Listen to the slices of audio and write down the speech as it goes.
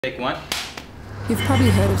Take one. You've probably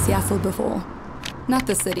heard of Seattle before. Not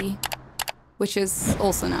the city, which is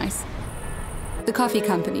also nice. The coffee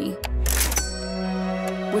company,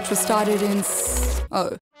 which was started in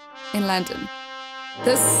London.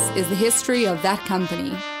 This is the history of that company.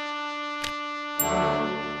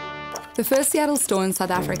 The first Seattle store in South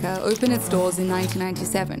Africa opened its doors in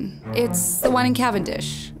 1997. It's the one in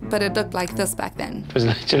Cavendish, but it looked like this back then. It was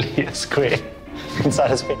literally a square inside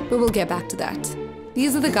a square. But we'll get back to that.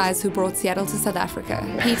 These are the guys who brought Seattle to South Africa,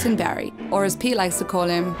 Pete and Barry, or as Pete likes to call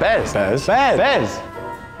him, Bez.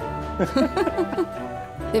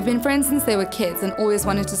 They've been friends since they were kids and always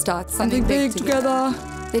wanted to start something big together.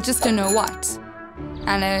 They just didn't know what.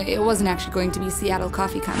 And it wasn't actually going to be Seattle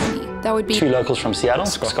Coffee Company. That would be Two locals from Seattle,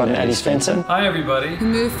 Scott and Ellie Svensson. Hi, everybody. who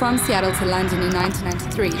moved from Seattle to London in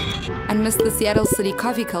 1993 and missed the Seattle city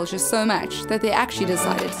coffee culture so much that they actually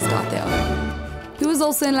decided to start their own. Who was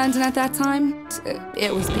also in London at that time?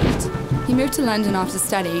 It was Pete. He moved to London after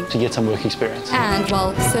studying, To get some work experience. and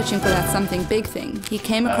while searching for that something big thing, he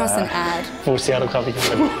came across an ad For Seattle Coffee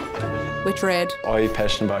Company. which read, Are you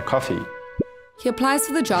passionate about coffee? he applies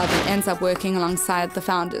for the job and ends up working alongside the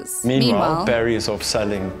founders. Meanwhile, Barry is off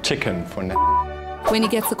selling chicken for when he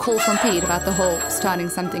gets a call from Pete about the whole starting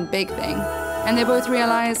something big thing, and they both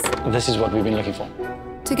realize, This is what we've been looking for.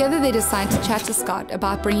 together they decide to chat to Scott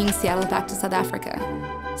about bringing Seattle back to South Africa.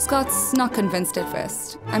 Scott's not convinced at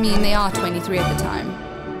first. I mean, they are 23 at the time.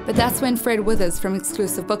 But that's when Fred Withers from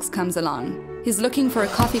Exclusive Books comes along. He's looking for a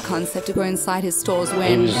coffee concept to go inside his stores He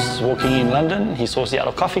when... was walking in London, he saw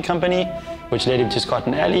Seattle Coffee Company, which led him to Scott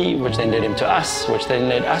and Ellie, which then led him to us, which then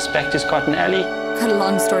led us back to Scott and Ellie. Cut a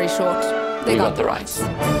long story short, they We got got the the rights.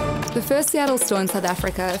 The first Seattle store in South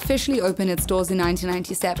Africa officially opened its doors in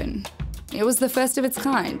 1997. It was the first of its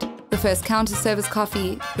kind. The first counter-service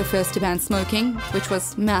coffee, the first to ban smoking, which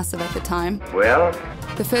was massive at the time. Well,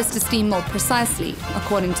 The first to steam milk precisely,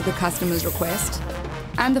 according to the customer's request.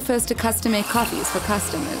 And the first to custom-make coffees for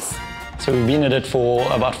customers. So we've been at it for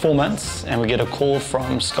about 4 months, and we get a call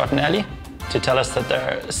from Scott and Ellie to tell us that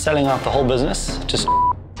they're selling out the whole business to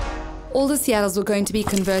All the Seattles were going to be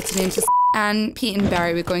converted into and Pete and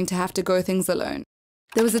Barry were going to have to go things alone.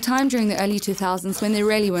 There was a time during the early 2000s when they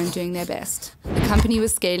really weren't doing their best. The company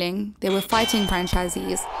was scaling, they were fighting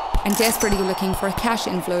franchisees, and desperately looking for a cash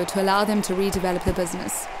inflow to allow them to redevelop the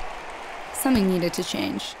business. Something needed to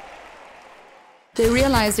change. They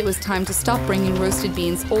realized it was time to stop bringing roasted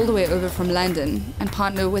beans all the way over from London and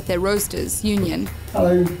partner with their roasters union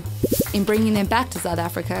in bringing them back to South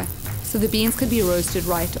Africa so the beans could be roasted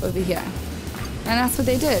right over here. And that's what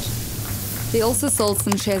they did. They also sold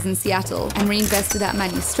some shares in Seattle and reinvested that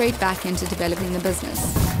money straight back into developing the business.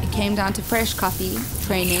 It came down to fresh coffee,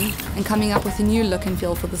 training, and coming up with a new look and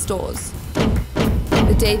feel for the stores.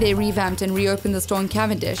 The day they revamped and reopened the store in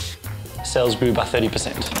Cavendish, sales grew by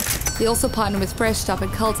 30%. they also partnered with Fresh Stop at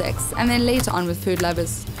Caltex and then later on with Food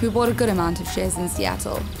Lovers, who bought a good amount of shares in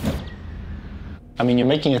Seattle. I mean, you're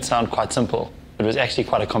making it sound quite simple. It was actually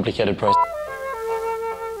quite a complicated process.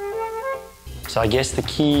 So I guess the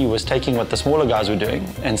key was taking what the smaller guys were doing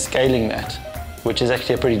and scaling that, which is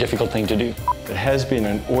actually a pretty difficult thing to do. It has been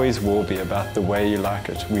and always will be about the way you like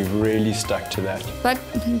it. We've really stuck to that. But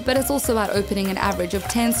it's also about opening an average of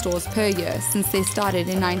 10 stores per year since they started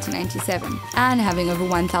in 1997 and having over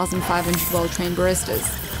 1,500 well-trained baristas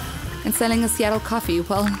and selling a Seattle coffee,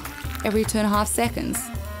 well, every 2.5 seconds,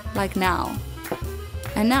 like now.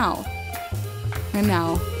 And now. And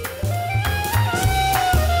now.